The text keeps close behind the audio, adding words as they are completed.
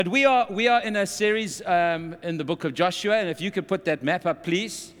But we are in a series in the book of Joshua, and if you could put that map up,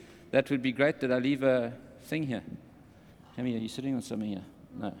 please, that would be great. Did I leave a thing here? Hammy, are you sitting on something here?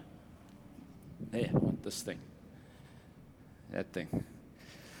 No. There, I want this thing. That thing.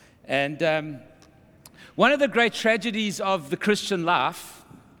 And one of the great tragedies of the Christian life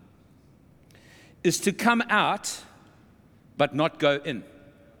is to come out but not go in.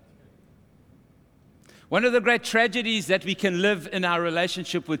 One of the great tragedies that we can live in our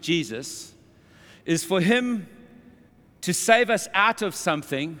relationship with Jesus is for Him to save us out of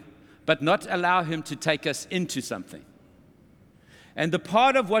something, but not allow Him to take us into something. And the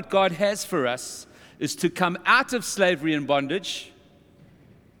part of what God has for us is to come out of slavery and bondage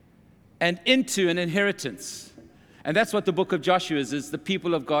and into an inheritance. And that's what the book of Joshua is the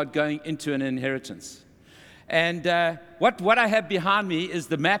people of God going into an inheritance. And what I have behind me is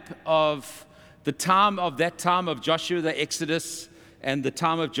the map of the time of Joshua, the Exodus, and the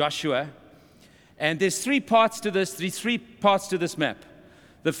time of Joshua. And there's three parts to this map.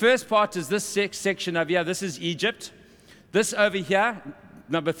 The first part is this section over here. This is Egypt. This over here,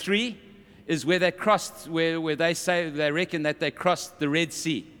 number 3, is where they crossed, where they reckon that they crossed the Red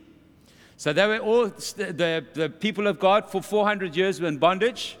Sea. So they were all, the people of God for 400 years were in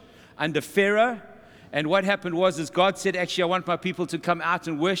bondage under Pharaoh. And what happened was God said, actually, I want my people to come out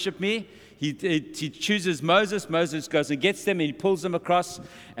and worship me. He chooses Moses. Moses goes and gets them, and he pulls them across.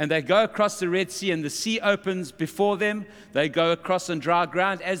 And they go across the Red Sea, and the sea opens before them. They go across on dry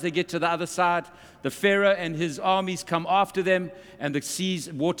ground. As they get to the other side, the Pharaoh and his armies come after them, and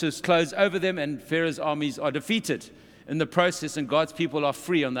the waters close over them, and Pharaoh's armies are defeated in the process, and God's people are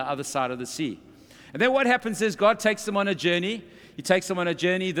free on the other side of the sea. And then what happens is God takes them on a journey. He takes them on a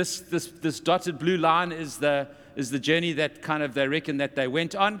journey. This dotted blue line is the journey that kind of they reckon that they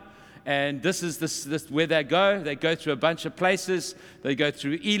went on. And this is where they go. They go through a bunch of places. They go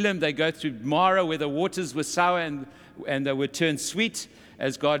through Elim. They go through Mara, where the waters were sour and they were turned sweet,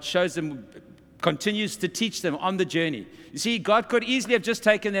 as God shows them, continues to teach them on the journey. You see, God could easily have just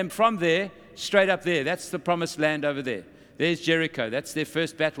taken them from there, straight up there. That's the promised land over there. There's Jericho. That's their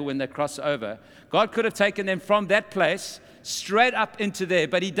first battle when they cross over. God could have taken them from that place straight up into there,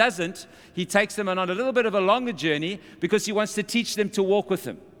 but He doesn't. He takes them on a little bit of a longer journey because He wants to teach them to walk with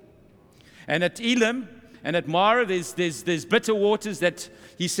Him. And at Elim and at Mara, there's bitter waters that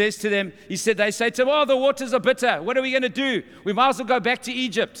He says to them. They say to Him, oh, the waters are bitter. What are we going to do? We might as well go back to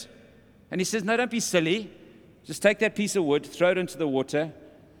Egypt. And He says, no, don't be silly. Just take that piece of wood, throw it into the water,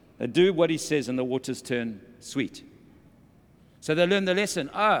 and do what He says, and the waters turn sweet. So they learn the lesson.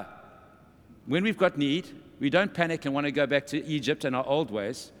 When we've got need, we don't panic and want to go back to Egypt and our old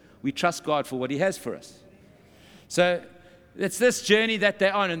ways. We trust God for what He has for us. So it's this journey that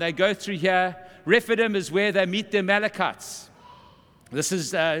they're on, and they go through here. Rephidim is where they meet the Amalekites. This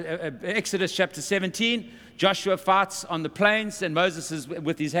is Exodus chapter 17. Joshua fights on the plains, and Moses is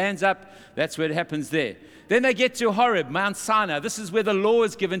with his hands up. That's where it happens there. Then they get to Horeb, Mount Sinai. This is where the law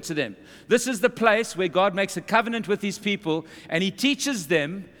is given to them. This is the place where God makes a covenant with His people, and He teaches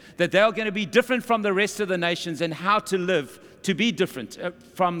them that they are going to be different from the rest of the nations and how to live to be different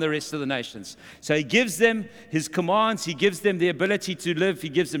from the rest of the nations. So He gives them His commands. He gives them the ability to live. He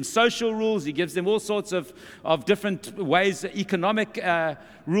gives them social rules. He gives them all sorts of different ways, economic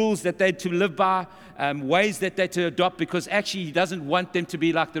rules that they're to live by, ways that they're to adopt, because actually He doesn't want them to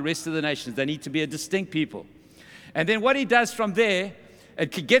be like the rest of the nations. They need to be a distinct people. And then what He does from there,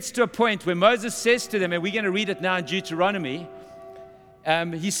 it gets to a point where Moses says to them, and we're going to read it now in Deuteronomy,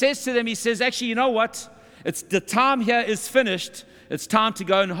 he says to them, actually, you know what? It's the time here is finished. It's time to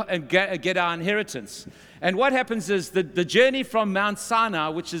go and get our inheritance. And what happens is the journey from Mount Sinai,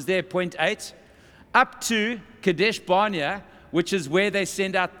 which is there, point 8, up to Kadesh Barnea, which is where they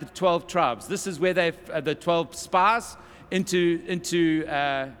send out the 12 tribes. This is where the 12 spies into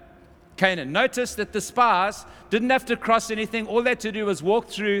Canaan. Notice that the spies didn't have to cross anything. All they had to do was walk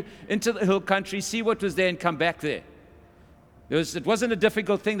through into the hill country, see what was there, and come back there. It wasn't a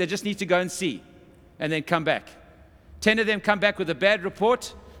difficult thing. They just need to go and see and then come back. 10 of them come back with a bad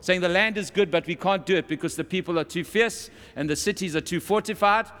report, saying the land is good, but we can't do it because the people are too fierce and the cities are too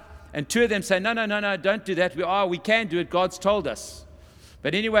fortified. And 2 of them say, no, don't do that. We can do it. God's told us.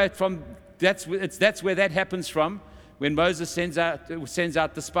 But anyway, that's where that happens from, when Moses sends out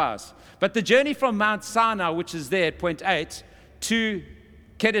the spies. But the journey from Mount Sinai, which is there at point 8, to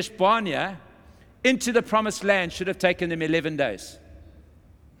Kadesh Barnea, into the promised land should have taken them 11 days.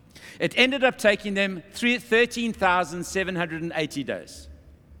 It ended up taking them 13,780 days.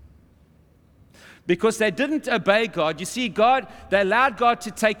 Because they didn't obey God. You see, they allowed God to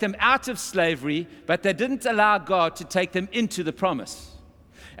take them out of slavery, but they didn't allow God to take them into the promise.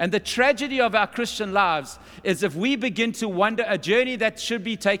 And the tragedy of our Christian lives is if we begin to wonder, a journey that should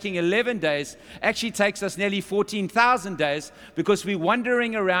be taking 11 days actually takes us nearly 14,000 days because we're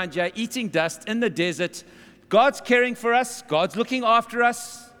wandering around here eating dust in the desert. God's caring for us. God's looking after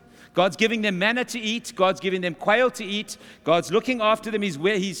us. God's giving them manna to eat. God's giving them quail to eat. God's looking after them.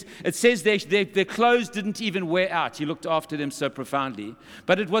 It says their clothes didn't even wear out. He looked after them so profoundly.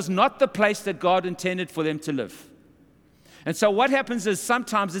 But it was not the place that God intended for them to live. And so what happens is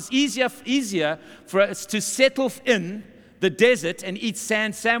sometimes it's easier for us to settle in the desert and eat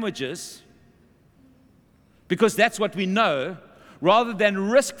sand sandwiches because that's what we know, rather than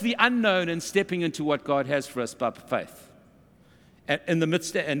risk the unknown and stepping into what God has for us by faith in the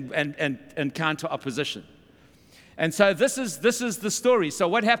midst and counter opposition. And so this is the story. So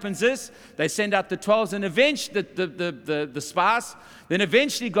what happens is they send out the 12s and eventually the spies. Then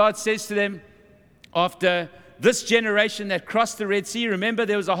eventually God says to them, after this generation that crossed the Red Sea, remember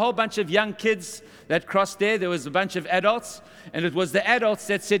there was a whole bunch of young kids that crossed there. There was a bunch of adults, and it was the adults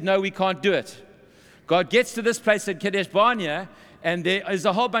that said, no, we can't do it. God gets to this place at Kadesh Barnea, and there is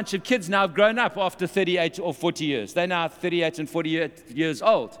a whole bunch of kids now have grown up after 38 or 40 years. They're now 38 and 40 years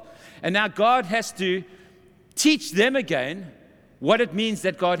old. And now God has to teach them again what it means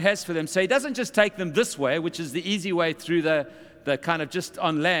that God has for them. So he doesn't just take them this way, which is the easy way through the kind of just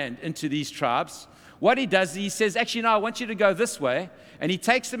on land into these tribes. What he does, he says, actually, no, I want you to go this way. And he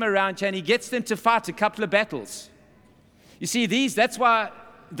takes them around here and he gets them to fight a couple of battles. You see, that's why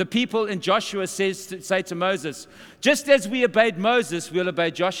the people in Joshua say to Moses, just as we obeyed Moses, we'll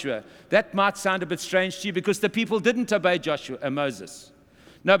obey Joshua. That might sound a bit strange to you because the people didn't obey Moses.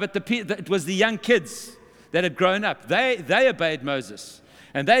 No, but it was the young kids that had grown up. They obeyed Moses.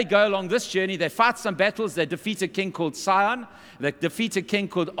 And they go along this journey. They fight some battles. They defeat a king called Sihon. They defeat a king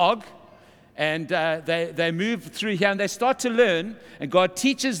called Og. And they move through here and they start to learn, and God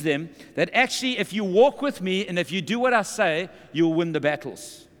teaches them that actually if you walk with me and if you do what I say, you'll win the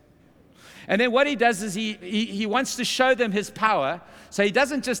battles. And then what he does is he wants to show them his power. So he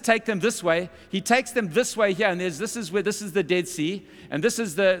doesn't just take them this way, he takes them this way here. And this is the Dead Sea, and this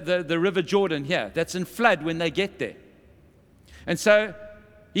is the River Jordan here. That's in flood when they get there. And so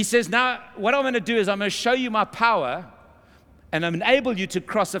he says, now what I'm going to do is I'm going to show you my power, and enable you to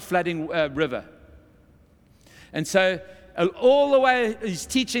cross a flooding river. And so all the way, he's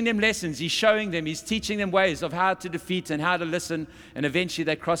teaching them lessons. He's showing them, he's teaching them ways of how to defeat and how to listen. And eventually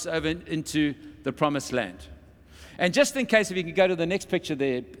they cross over into the promised land. And just in case, if you could go to the next picture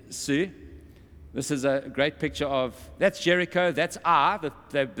there, Sue. This is a great picture of, that's Jericho, that's Ai.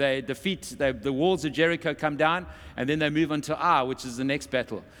 They defeat, the walls of Jericho come down, and then they move on to Ai, which is the next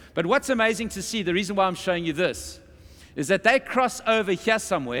battle. But what's amazing to see, the reason why I'm showing you this, is that they cross over here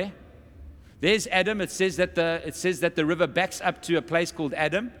somewhere. There's Adam. It says that the river backs up to a place called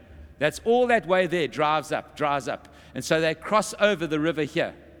Adam. That's all that way there, dries up. And so they cross over the river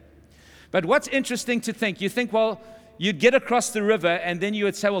here. But what's interesting to think, you think, well, you'd get across the river and then you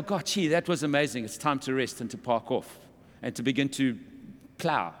would say, well, God, gee, that was amazing. It's time to rest and to park off and to begin to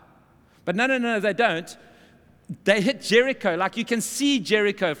plow. But no, they don't. They hit Jericho. Like you can see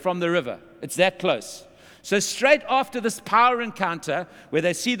Jericho from the river. It's that close. So straight after this power encounter, where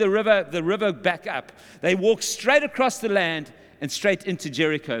they see the river back up, they walk straight across the land and straight into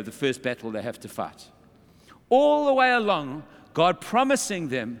Jericho, the first battle they have to fight. All the way along, God promising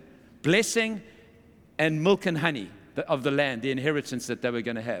them blessing and milk and honey of the land, the inheritance that they were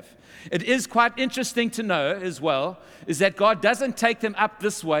going to have. It is quite interesting to know as well, is that God doesn't take them up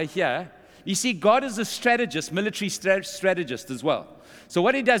this way here. You see, God is a strategist, military strategist as well. So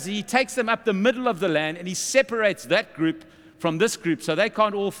what he does, he takes them up the middle of the land and he separates that group from this group so they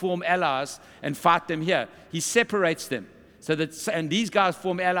can't all form allies and fight them here. He separates them. And these guys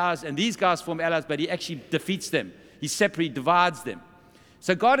form allies and these guys form allies, but he actually defeats them. He divides them.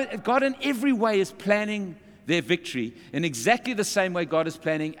 So God in every way is planning their victory in exactly the same way God is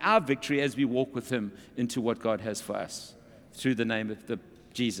planning our victory as we walk with him into what God has for us through the name of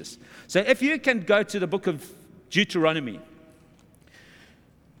Jesus. So if you can go to the book of Deuteronomy.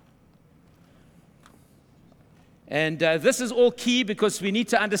 And this is all key because we need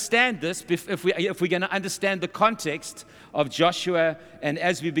to understand this if we're going to understand the context of Joshua and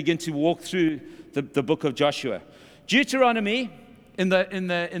as we begin to walk through the book of Joshua. Deuteronomy in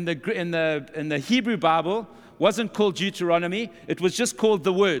the Hebrew Bible wasn't called Deuteronomy; it was just called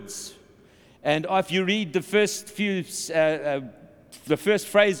the words. And if you read the first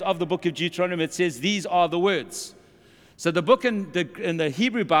phrase of the book of Deuteronomy, it says, "These are the words." So the book in the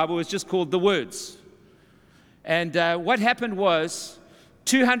Hebrew Bible was just called the words. And what happened was,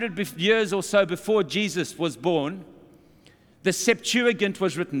 200 years or so before Jesus was born, the Septuagint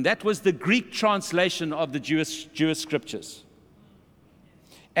was written. That was the Greek translation of the Jewish scriptures.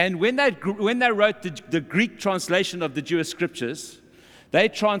 And when they wrote the Greek translation of the Jewish scriptures, they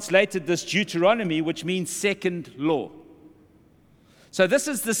translated this Deuteronomy, which means second law. So this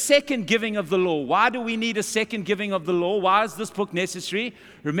is the second giving of the law. Why do we need a second giving of the law? Why is this book necessary?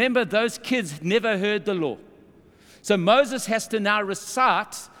 Remember, those kids never heard the law. So Moses has to now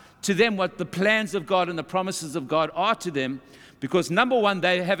recite to them what the plans of God and the promises of God are to them, because number one,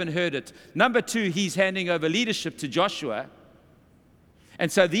 they haven't heard it. Number two, he's handing over leadership to Joshua.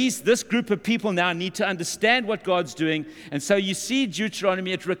 And so this group of people now need to understand what God's doing. And so you see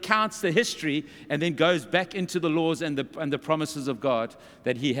Deuteronomy, it recounts the history and then goes back into the laws and the promises of God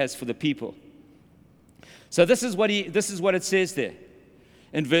that he has for the people. So this is what it says there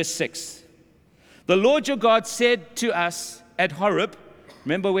in verse 6. The Lord your God said to us at Horeb.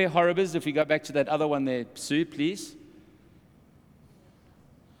 Remember where Horeb is? If we go back to that other one there, Sue, please.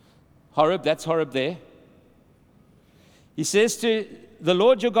 Horeb, that's Horeb there. He says to the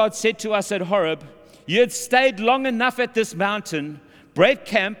Lord your God said to us at Horeb, you had stayed long enough at this mountain, break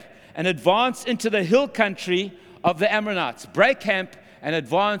camp and advance into the hill country of the Amorites. Break camp and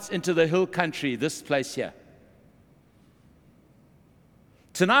advance into the hill country, this place here.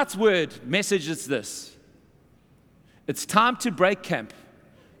 Tonight's message is this. It's time to break camp.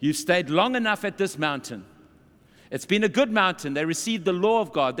 You've stayed long enough at this mountain. It's been a good mountain. They received the law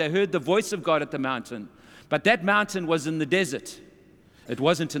of God. They heard the voice of God at the mountain. But that mountain was in the desert. It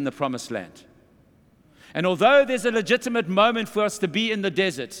wasn't in the promised land. And although there's a legitimate moment for us to be in the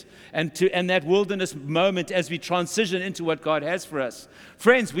desert and that wilderness moment as we transition into what God has for us,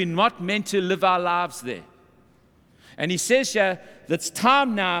 friends, we're not meant to live our lives there. And he says here that it's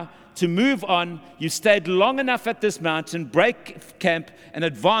time now to move on. You've stayed long enough at this mountain, break camp, and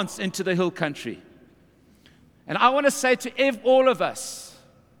advance into the hill country. And I want to say to all of us,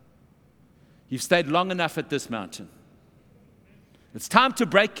 you've stayed long enough at this mountain. It's time to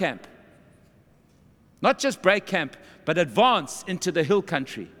break camp. Not just break camp, but advance into the hill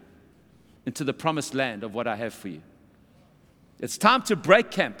country, into the promised land of what I have for you. It's time to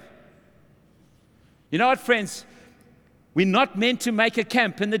break camp. You know what, friends? We're not meant to make a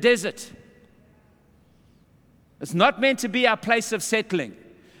camp in the desert. It's not meant to be our place of settling.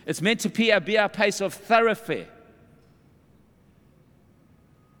 It's meant to be our place of thoroughfare.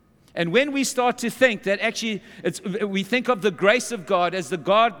 And when we start to think that actually, we think of the grace of God as the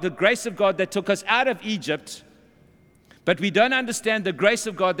grace of God that took us out of Egypt, but we don't understand the grace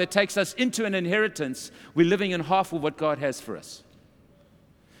of God that takes us into an inheritance, we're living in half of what God has for us.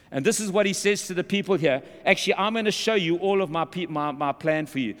 And this is what he says to the people here. Actually, I'm going to show you all of my plan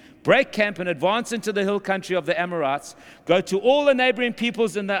for you. Break camp and advance into the hill country of the Amorites. Go to all the neighboring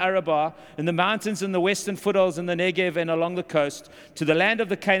peoples in the Arabah, in the mountains, in the western foothills, in the Negev, and along the coast, to the land of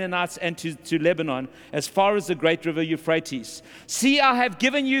the Canaanites and to Lebanon, as far as the great river Euphrates. See, I have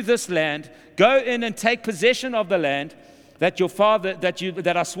given you this land. Go in and take possession of the land that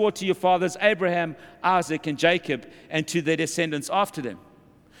I swore to your fathers, Abraham, Isaac, and Jacob, and to their descendants after them.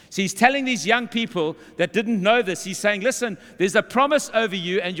 So he's telling these young people that didn't know this, he's saying, listen, there's a promise over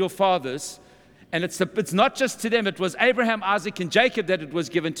you and your fathers, and it's not just to them, it was Abraham, Isaac, and Jacob that it was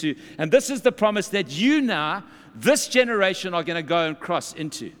given to. And this is the promise that you now, this generation, are going to go and cross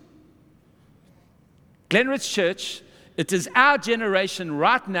into. Glenridge Church, it is our generation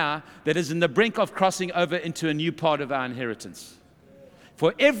right now that is in the brink of crossing over into a new part of our inheritance.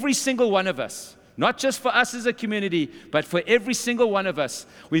 For every single one of us. Not just for us as a community, but for every single one of us.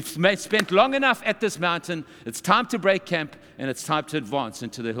 We've spent long enough at this mountain. It's time to break camp, and it's time to advance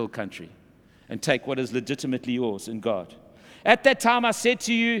into the hill country and take what is legitimately yours in God. At that time I said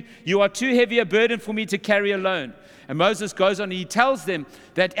to you, you are too heavy a burden for me to carry alone. And Moses goes on and he tells them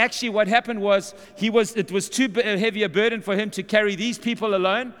that actually what happened was, it was too heavy a burden for him to carry these people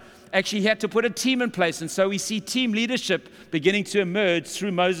alone. Actually, he had to put a team in place. And so we see team leadership beginning to emerge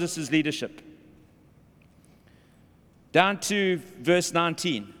through Moses' leadership. Down to verse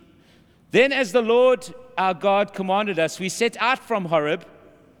 19. Then as the Lord our God commanded us, we set out from Horeb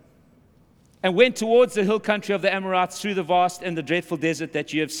and went towards the hill country of the Amorites through the vast and the dreadful desert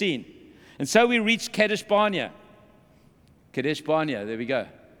that you have seen. And so we reached Kadesh Barnea. Kadesh Barnea, there we go.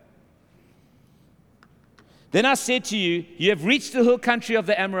 Then I said to you, you have reached the hill country of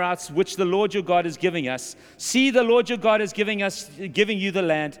the Amorites, which the Lord your God is giving us. See, the Lord your God is giving you the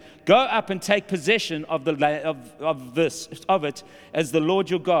land. Go up and take possession of it, as the Lord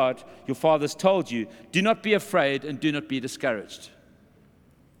your God, your fathers, told you. Do not be afraid and do not be discouraged.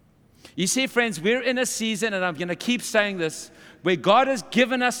 You see, friends, we're in a season, and I'm going to keep saying this, where God has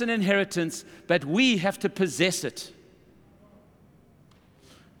given us an inheritance, but we have to possess it.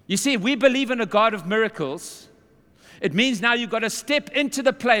 You see, if we believe in a God of miracles, it means now you've got to step into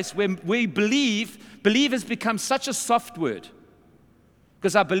the place where we believe. Believe has become such a soft word.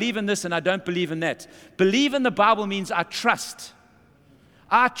 Because I believe in this and I don't believe in that. Believe in the Bible means I trust.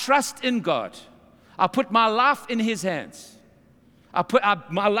 I trust in God. I put my life in His hands.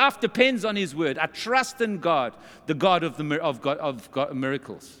 My life depends on His word. I trust in God, the God of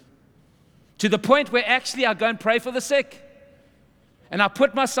miracles. To the point where actually I go and pray for the sick. And I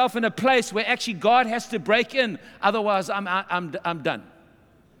put myself in a place where actually God has to break in. Otherwise, I'm done.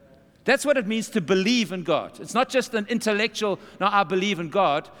 That's what it means to believe in God. It's not just an intellectual, no, I believe in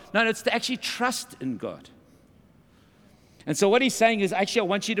God. No, it's to actually trust in God. And so what he's saying is, actually, I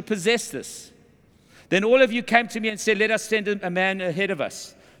want you to possess this. Then all of you came to me and said, let us send a man ahead of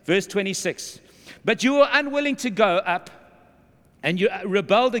us. Verse 26. But you were unwilling to go up, and you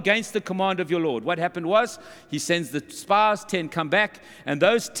rebelled against the command of your Lord. What happened was, he sends the spies, 10 come back, and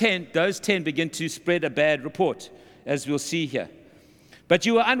those 10 begin to spread a bad report, as we'll see here. But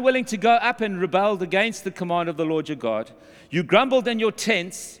you were unwilling to go up and rebelled against the command of the Lord your God. You grumbled in your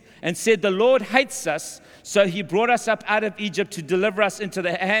tents and said, the Lord hates us, so He brought us up out of Egypt to deliver us into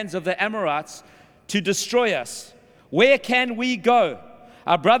the hands of the Amorites to destroy us. Where can we go?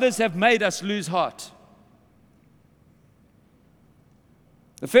 Our brothers have made us lose heart.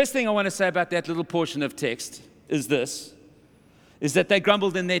 The first thing I want to say about that little portion of text is that they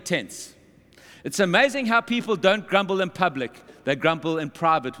grumbled in their tents. It's amazing how people don't grumble in public. They grumble in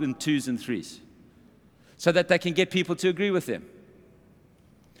private in 2s and 3s so that they can get people to agree with them.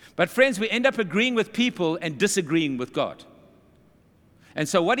 But friends, we end up agreeing with people and disagreeing with God. And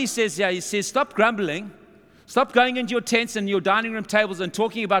so what he says here, he says, stop grumbling. Stop going into your tents and your dining room tables and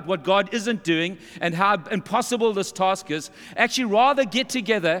talking about what God isn't doing and how impossible this task is. Actually, rather get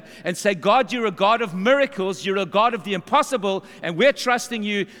together and say, God, you're a God of miracles. You're a God of the impossible, and we're trusting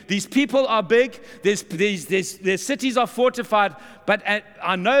you. These people are big. Their cities are fortified. But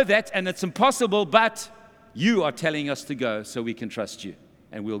I know that, and it's impossible, but you are telling us to go, so we can trust you,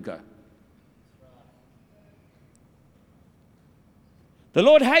 and we'll go. The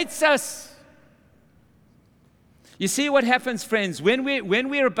Lord hates us. You see what happens, friends, when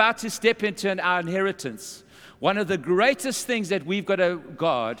we're about to step into our inheritance, one of the greatest things that we've got to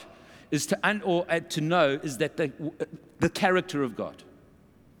guard is to know is that the character of God.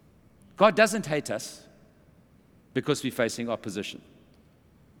 God doesn't hate us because we're facing opposition.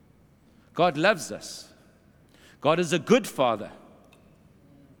 God loves us. God is a good Father.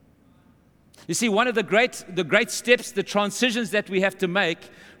 You see, one of the great steps, the transitions that we have to make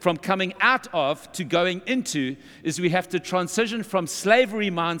from coming out of to going into is we have to transition from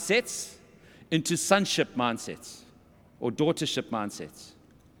slavery mindsets into sonship mindsets or daughtership mindsets.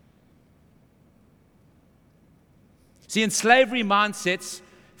 See, in slavery mindsets,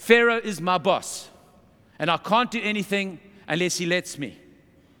 Pharaoh is my boss, and I can't do anything unless he lets me.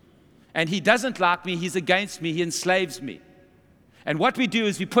 And he doesn't like me, he's against me, he enslaves me. And what we do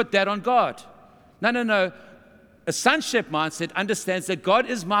is we put that on God. No. A sonship mindset understands that God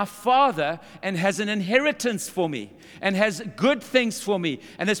is my Father and has an inheritance for me and has good things for me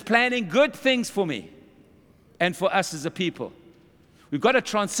and is planning good things for me and for us as a people. We've got to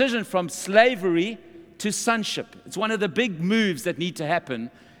transition from slavery to sonship. It's one of the big moves that need to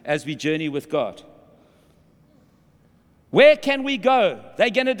happen as we journey with God. Where can we go? They're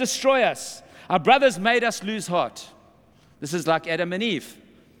going to destroy us. Our brothers made us lose heart. This is like Adam and Eve.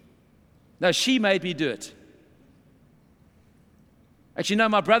 No, she made me do it. Actually, no,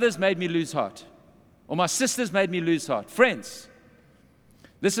 my brothers made me lose heart. Or my sisters made me lose heart. Friends,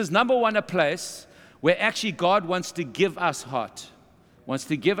 this is number one, a place where actually God wants to give us heart. Wants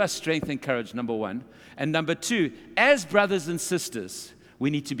to give us strength and courage, number one. And number two, as brothers and sisters, we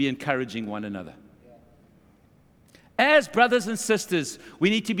need to be encouraging one another. As brothers and sisters, we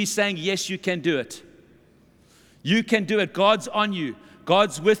need to be saying, yes, you can do it. You can do it. God's on you.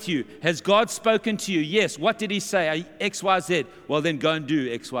 God's with you. Has God spoken to you? Yes. What did He say? X, Y, Z. Well, then go and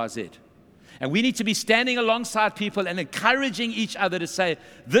do X, Y, Z. And we need to be standing alongside people and encouraging each other to say,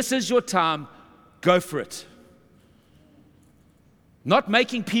 this is your time. Go for it. Not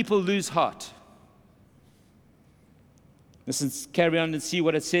making people lose heart. Listen, carry on and see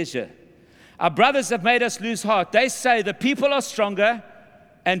what it says here. Our brothers have made us lose heart. They say the people are stronger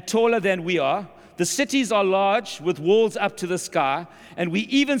and taller than we are. The cities are large with walls up to the sky, and we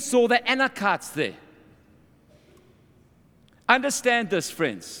even saw the Anakites there. Understand this,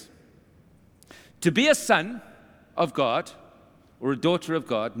 friends. To be a son of God or a daughter of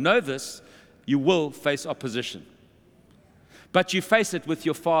God, know this, you will face opposition. But you face it with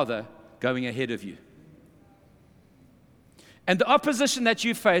your Father going ahead of you. And the opposition that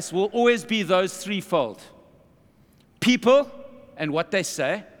you face will always be those threefold: people and what they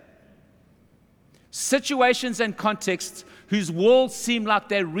say, situations and contexts whose walls seem like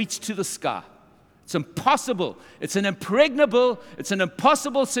they reach to the sky. It's impossible. It's an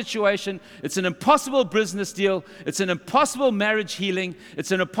impossible situation. It's an impossible business deal. It's an impossible marriage healing.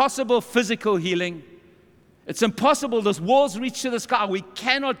 It's an impossible physical healing. It's impossible. Those walls reach to the sky. We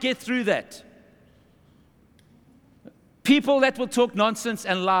cannot get through that. People that will talk nonsense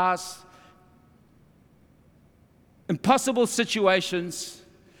and lies, impossible situations,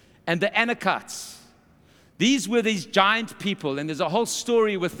 and the Anakites. These were these giant people, and there's a whole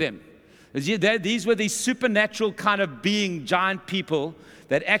story with them. These were these supernatural kind of being giant people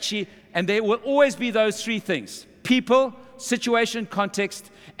that actually, and there will always be those three things: people, situation,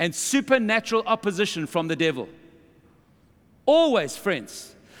 context, and supernatural opposition from the devil. Always,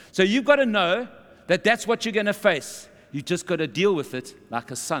 friends. So you've got to know that that's what you're going to face. You just got to deal with it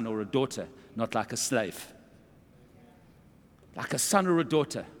like a son or a daughter, not like a slave. Like a son or a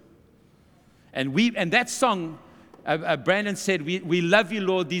daughter. And that song, Brandon said, we love you,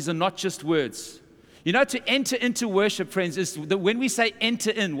 Lord. These are not just words. You know, to enter into worship, friends, is that when we say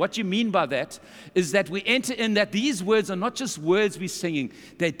enter in, what you mean by that is that we enter in, that these words are not just words we're singing,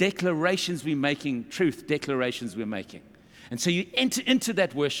 they're declarations we're making, truth declarations we're making. And so you enter into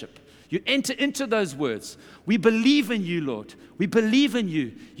that worship. You enter into those words. We believe in you, Lord. We believe in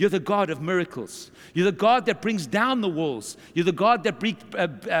you. You're the God of miracles. You're the God that brings down the walls. You're the God that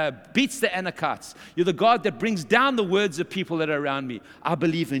beats the Anakites. You're the God that brings down the words of people that are around me. I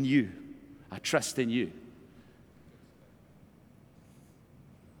believe in you. I trust in you.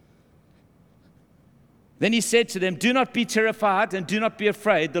 Then he said to them, do not be terrified and do not be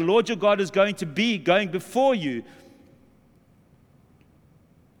afraid. The Lord your God is going before you.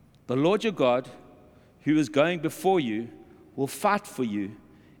 The Lord your God, who is going before you, will fight for you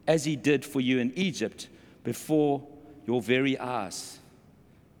as he did for you in Egypt before your very eyes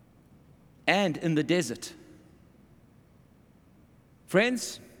and in the desert.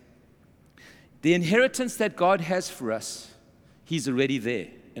 Friends, the inheritance that God has for us, he's already there.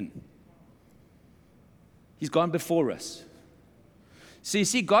 He's gone before us. So you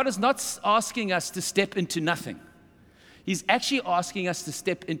see, God is not asking us to step into nothing. He's actually asking us to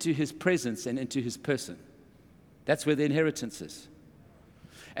step into his presence and into his person. That's where the inheritance is.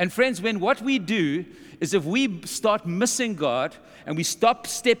 And friends, when what we do is if we start missing God and we stop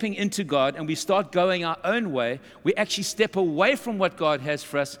stepping into God and we start going our own way, we actually step away from what God has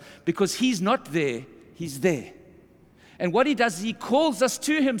for us because he's not there, he's there. And what he does is he calls us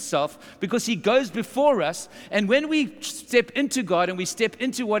to himself because he goes before us. And when we step into God and we step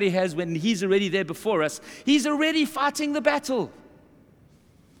into what he has when he's already there before us, he's already fighting the battle.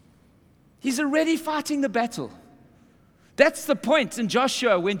 He's already fighting the battle. That's the point in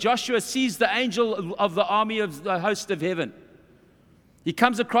Joshua, when Joshua sees the angel of the army of the host of heaven. He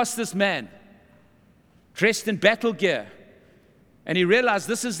comes across this man dressed in battle gear. And he realized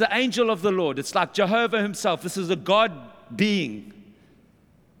this is the angel of the Lord. It's like Jehovah himself. This is a God being.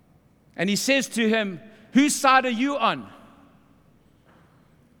 And he says to him, whose side are you on?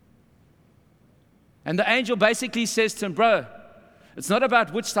 And the angel basically says to him, bro, it's not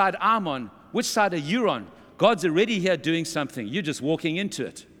about which side I'm on. Which side are you on? God's already here doing something. You're just walking into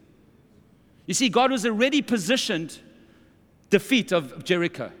it. You see, God was already positioned defeat of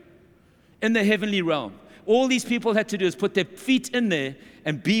Jericho in the heavenly realm. All these people had to do is put their feet in there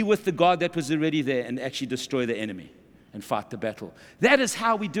and be with the God that was already there and actually destroy the enemy and fight the battle. That is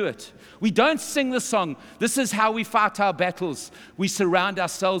how we do it. We don't sing the song, this is how we fight our battles. We surround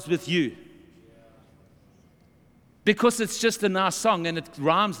ourselves with you. Because it's just a nice song and it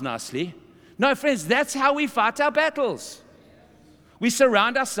rhymes nicely. No, friends, that's how we fight our battles. We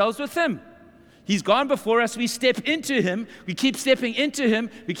surround ourselves with him. He's gone before us. We step into him. We keep stepping into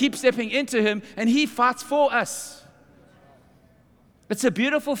him. We keep stepping into him. And he fights for us. It's a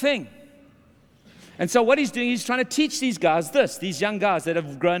beautiful thing. And so what he's doing, he's trying to teach these guys these young guys that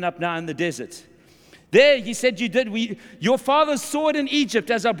have grown up now in the desert. There, he said, your fathers saw it in Egypt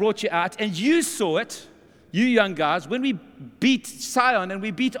as I brought you out. And you saw it, you young guys, when we beat Sihon and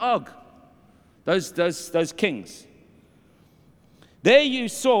we beat Og. Those kings. There you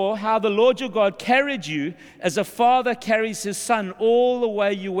saw how the Lord your God carried you as a father carries his son all the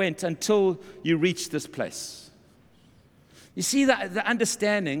way you went until you reached this place. You see the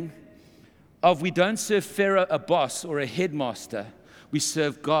understanding of we don't serve Pharaoh, a boss or a headmaster. We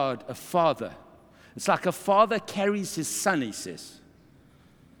serve God, a father. It's like a father carries his son, he says.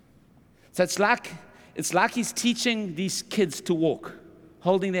 So it's like he's teaching these kids to walk,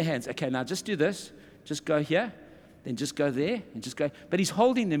 holding their hands. Okay, now just do this. Just go here. then just go there and just go. But he's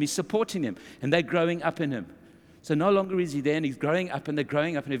holding them, he's supporting them, and they're growing up in him. So no longer is he there, and he's growing up, and they're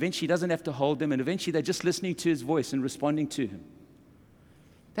growing up, and eventually he doesn't have to hold them, and eventually they're just listening to his voice and responding to him.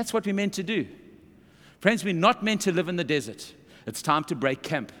 That's what we're meant to do. Friends, we're not meant to live in the desert. It's time to break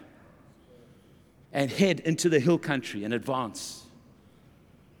camp and head into the hill country and advance.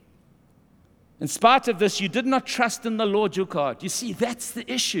 In spite of this, you did not trust in the Lord your God. You see, that's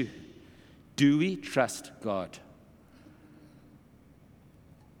the issue. Do we trust God?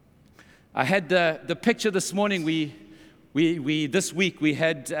 I had the picture this morning. This week we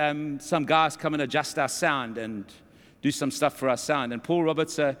had some guys come and adjust our sound and do some stuff for our sound. And Paul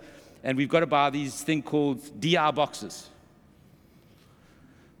Roberts, and we've got to buy these thing called DR boxes.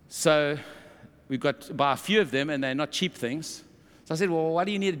 So we've got to buy a few of them, and they're not cheap things. So I said, well, why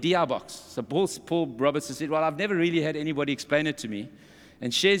do you need a DR box? So Paul Roberts said, well, I've never really had anybody explain it to me.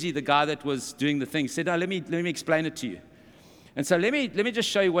 And Shezi, the guy that was doing the thing, said, no, let me explain it to you. And so let me just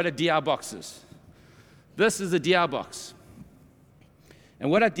show you what a DR box is. This is a DR box.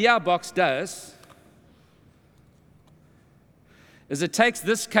 And what a DR box does is it takes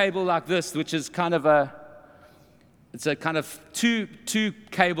this cable like this, which is kind of it's a kind of two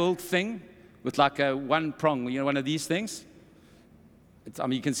cable thing with like a one prong, one of these things.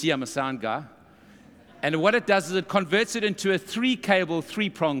 You can see I'm a sound guy. And what it does is it converts it into a 3-cable,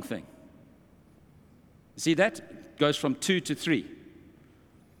 3-prong thing. See that? It goes from 2 to 3.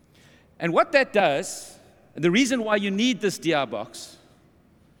 And what that does, the reason why you need this DR box,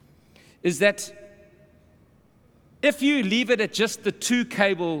 is that if you leave it at just the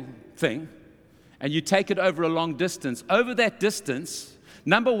 2-cable thing, and you take it over a long distance, over that distance,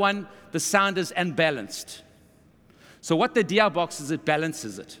 number one, the sound is unbalanced. So what the DR box is, it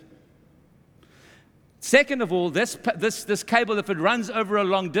balances it. Second of all, this cable, if it runs over a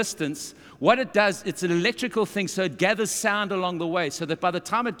long distance, what it does, it's an electrical thing, so it gathers sound along the way, so that by the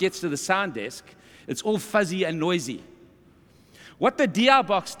time it gets to the sound desk, it's all fuzzy and noisy. What the DR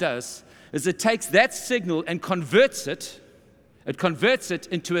box does is it takes that signal and converts it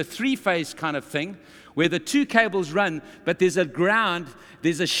into a 3-phase kind of thing, where the 2 cables run, but there's a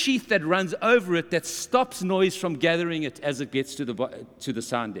sheath that runs over it that stops noise from gathering it as it gets to the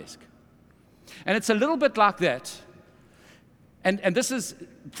sound desk. And it's a little bit like that. And this is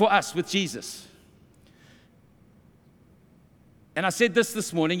for us with Jesus. And I said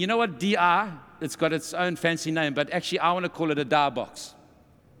this morning, you know what, DR, it's got its own fancy name, but actually I want to call it a DR box.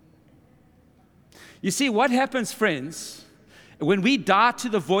 You see, what happens, friends, when we die to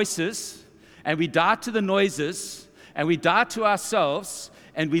the voices, and we die to the noises, and we die to ourselves,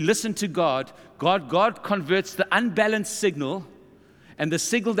 and we listen to God converts the unbalanced signal, and the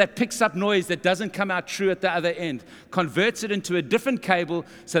signal that picks up noise that doesn't come out true at the other end, converts it into a different cable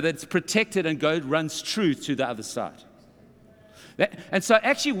so that it's protected and runs true to the other side. And so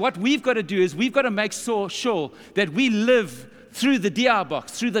actually what we've got to do is we've got to make sure that we live through the DR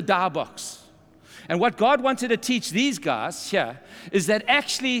box, through the DAR box. And what God wanted to teach these guys here is that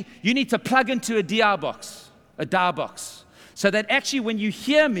actually you need to plug into a DR box, a DAR box, so that actually when you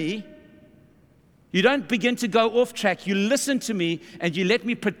hear me, you don't begin to go off track. You listen to me and you let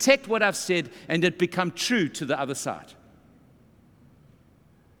me protect what I've said and it become true to the other side.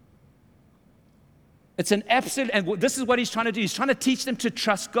 It's an absolute, and this is what he's trying to do. He's trying to teach them to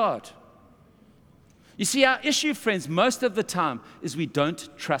trust God. You see, our issue, friends, most of the time is we don't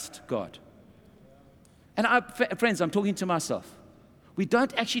trust God. And friends, I'm talking to myself. We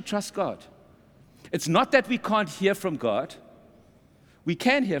don't actually trust God. It's not that we can't hear from God. We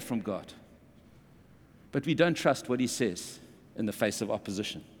can hear from God. But we don't trust what he says in the face of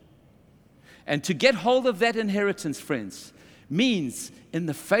opposition. And to get hold of that inheritance, friends, means in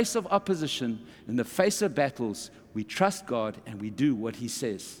the face of opposition, in the face of battles, we trust God and we do what he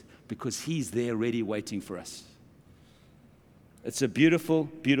says because he's there ready waiting for us. It's a beautiful,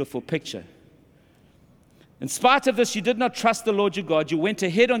 beautiful picture. In spite of this, you did not trust the Lord your God. You went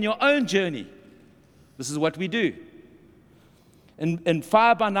ahead on your own journey. This is what we do. In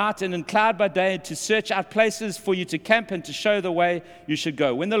fire by night and in cloud by day, to search out places for you to camp and to show the way you should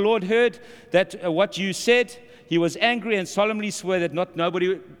go. When the Lord heard that what you said, he was angry and solemnly swore that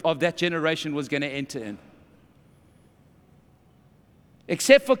nobody of that generation was going to enter in.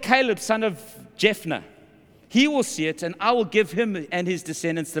 Except for Caleb, son of Jephunneh. He will see it, and I will give him and his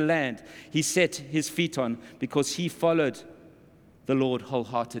descendants the land he set his feet on, because he followed the Lord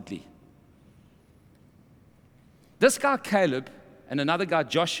wholeheartedly. This guy Caleb and another guy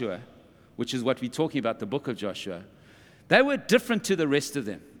Joshua, which is what we're talking about, the book of Joshua, they were different to the rest of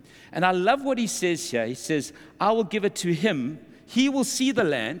them. And I love what he says here. He says, I will give it to him. He will see the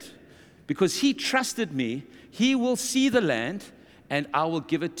land because he trusted me, he will see the land and I will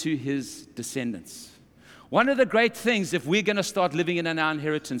give it to his descendants. One of the great things, if we're going to start living in our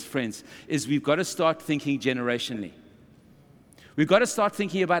inheritance, friends, is we've got to start thinking generationally. We've got to start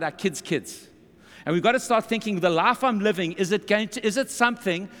thinking about our kids. And we've got to start thinking, the life I'm living, is it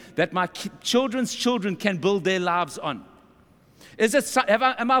something that my children's children can build their lives on?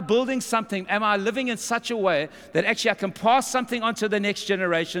 Am I building something? Am I living in such a way that actually I can pass something on to the next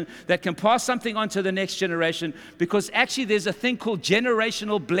generation, that can pass something on to the next generation? Because actually there's a thing called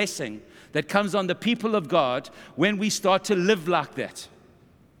generational blessing that comes on the people of God when we start to live like that.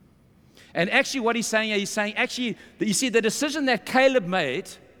 And actually what he's saying, actually, you see, the decision that Caleb made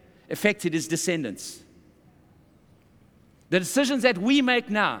affected his descendants. The decisions that we make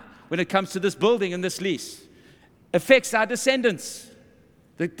now when it comes to this building and this lease affects our descendants,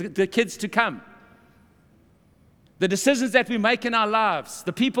 the kids to come. The decisions that we make in our lives,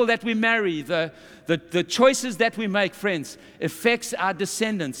 the people that we marry, the choices that we make, friends, affects our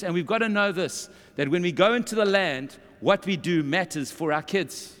descendants. And we've got to know this, that when we go into the land, what we do matters for our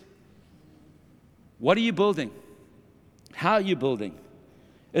kids. What are you building? How are you building?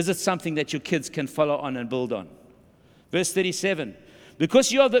 Is it something that your kids can follow on and build on? Verse 37,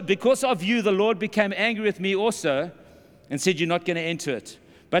 because of you, the Lord became angry with me also and said, you're not going to enter it.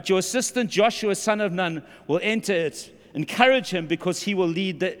 But your assistant Joshua, son of Nun, will enter it. Encourage him because he will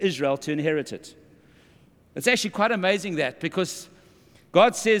lead Israel to inherit it. It's actually quite amazing that, because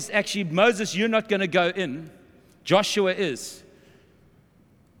God says, actually, Moses, you're not going to go in. Joshua is.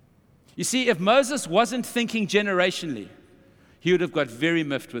 You see, if Moses wasn't thinking generationally, he would have got very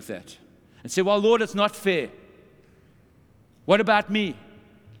miffed with that and said, well, Lord, it's not fair. What about me?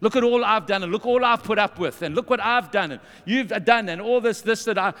 Look at all I've done, and look all I've put up with, and look what I've done, and you've done, and all this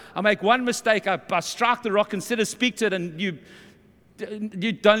that I make one mistake, I strike the rock instead of speak to it, and you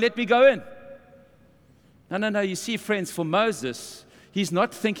don't let me go in. No. You see, friends, for Moses, he's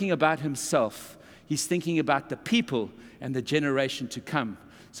not thinking about himself. He's thinking about the people and the generation to come.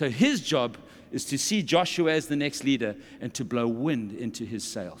 So his job is to see Joshua as the next leader and to blow wind into his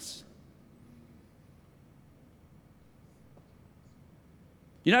sails.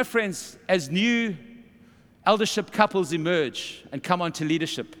 You know, friends, as new eldership couples emerge and come onto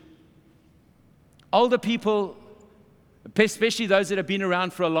leadership, older people, especially those that have been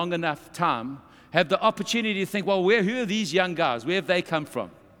around for a long enough time, have the opportunity to think, well, who are these young guys? Where have they come from?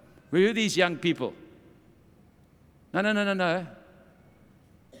 Who are these young people? No.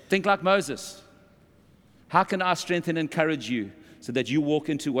 Think like Moses. How can I strengthen and encourage you so that you walk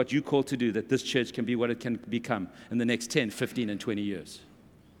into what you call to do, that this church can be what it can become in the next 10, 15, and 20 years?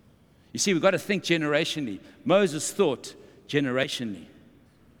 You see, we've got to think generationally. Moses thought generationally.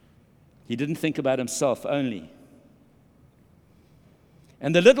 He didn't think about himself only.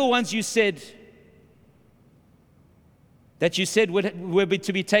 And the little ones you said would be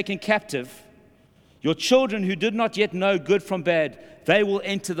to be taken captive, your children who did not yet know good from bad, they will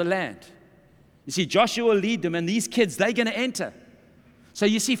enter the land. You see, Joshua will lead them, and these kids, they're going to enter. So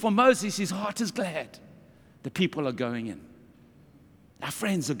you see, for Moses, his heart is glad. The people are going in. Our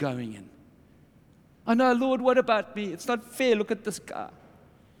friends are going in. Oh no, Lord, what about me? It's not fair. Look at this guy.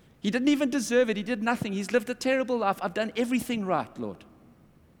 He didn't even deserve it. He did nothing. He's lived a terrible life. I've done everything right, Lord.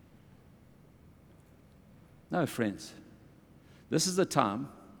 No, friends. This is the time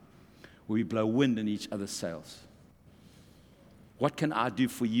where we blow wind in each other's sails. What can I do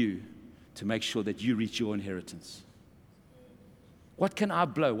for you to make sure that you reach your inheritance? What can I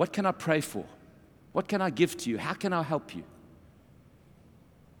blow? What can I pray for? What can I give to you? How can I help you?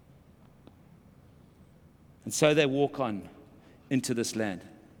 And so they walk on into this land.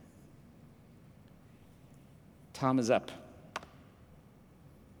 Time is up.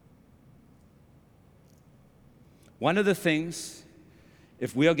 One of the things,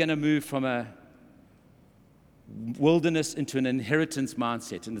 if we are going to move from a wilderness into an inheritance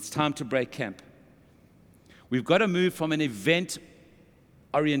mindset, and it's time to break camp, we've got to move from an event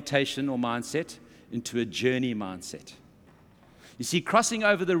orientation or mindset into a journey mindset. You see, crossing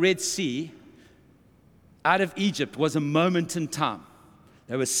over the Red Sea out of Egypt was a moment in time.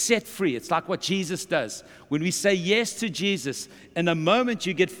 They were set free. It's like what Jesus does. When we say yes to Jesus, in a moment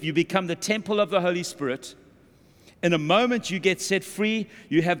you become the temple of the Holy Spirit. In a moment you get set free.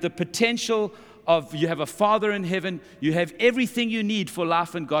 You have the potential you have a Father in heaven. You have everything you need for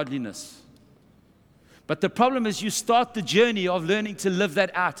life and godliness. But the problem is you start the journey of learning to live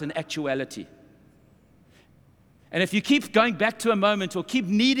that out in actuality. And if you keep going back to a moment or keep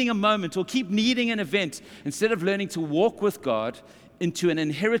needing a moment or keep needing an event, instead of learning to walk with God into an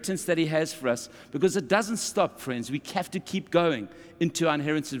inheritance that he has for us, because it doesn't stop, friends. We have to keep going into our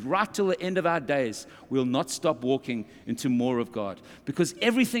inheritance. Right till the end of our days, we'll not stop walking into more of God, because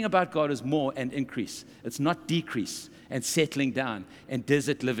everything about God is more and increase. It's not decrease and settling down and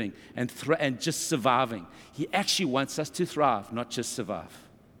desert living and just surviving. He actually wants us to thrive, not just survive.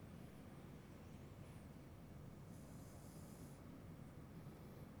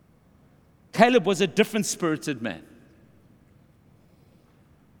 Caleb was a different spirited man.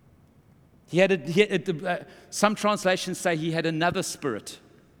 Some translations say he had another spirit.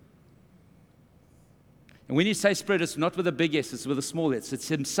 And when you say spirit, it's not with a big S, it's with a small S. It's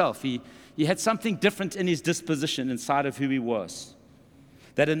himself. He had something different in his disposition inside of who he was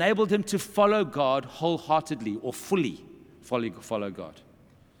that enabled him to follow God wholeheartedly or fully follow God.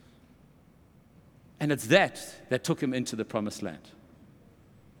 And it's that took him into the promised land.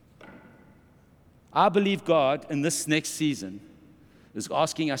 I believe God in this next season is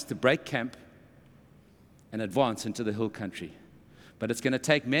asking us to break camp and advance into the hill country. But it's going to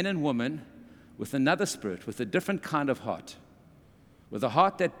take men and women with another spirit, with a different kind of heart, with a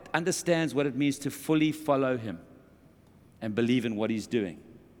heart that understands what it means to fully follow him and believe in what he's doing.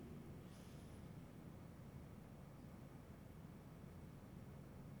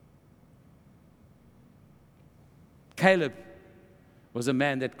 Caleb was a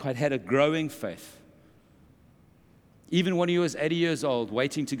man that had a growing faith. Even when he was 80 years old,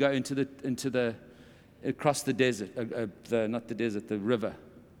 waiting to go across the desert, the river,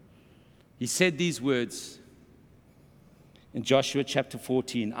 he said these words in Joshua chapter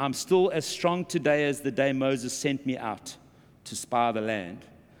 14, "I'm still as strong today as the day Moses sent me out to spy the land.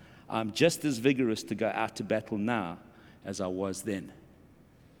 I'm just as vigorous to go out to battle now as I was then."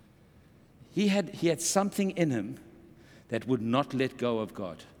 He had something in him that would not let go of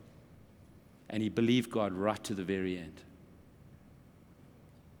God. And he believed God right to the very end.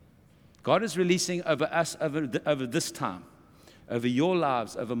 God is releasing over us, over this time, over your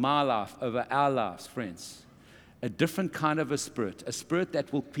lives, over my life, over our lives, friends, a different kind of a spirit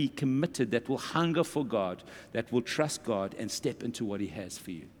that will be committed, that will hunger for God, that will trust God and step into what he has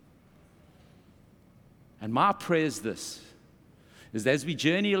for you. And my prayer is this, is that as we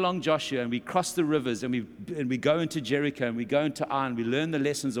journey along Joshua and we cross the rivers and we go into Jericho and we go into Ai and we learn the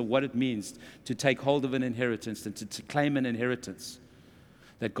lessons of what it means to take hold of an inheritance and to claim an inheritance,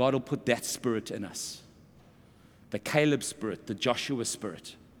 that God will put that spirit in us. The Caleb spirit, the Joshua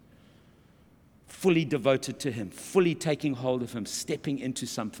spirit. Fully devoted to him, fully taking hold of him, stepping into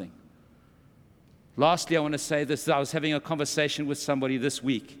something. Lastly, I want to say this. I was having a conversation with somebody this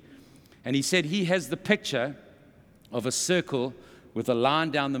week, and he said he has the picture of a circle with a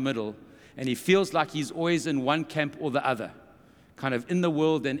line down the middle, and he feels like he's always in one camp or the other, kind of in the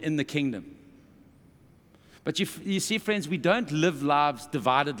world and in the kingdom. But you see, friends, we don't live lives,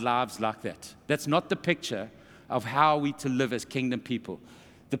 divided lives like that. That's not the picture of how we to live as kingdom people.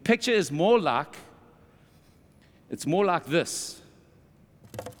 The picture is more like this.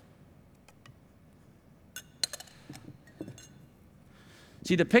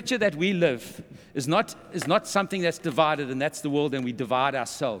 See, the picture that we live is not something that's divided, and that's the world, and we divide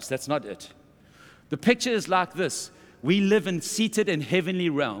ourselves. That's not it. The picture is like this. We live seated in heavenly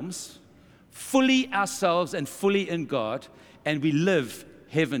realms, fully ourselves and fully in God, and we live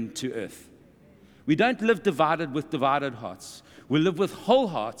heaven to earth. We don't live divided with divided hearts. We live with whole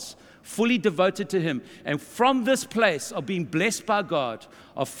hearts, fully devoted to him. And from this place of being blessed by God,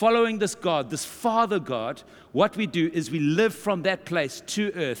 of following this God, this Father God, what we do is we live from that place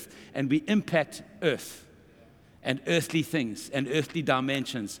to earth, and we impact earth and earthly things and earthly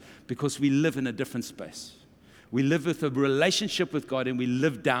dimensions, because we live in a different space. We live with a relationship with God, and we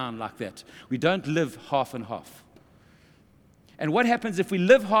live down like that. We don't live half and half. And what happens if we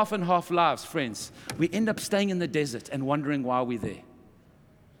live half and half lives, friends? We end up staying in the desert and wondering why we're there.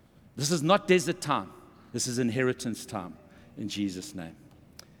 This is not desert time. This is inheritance time. In Jesus' name,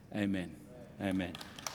 amen. Amen.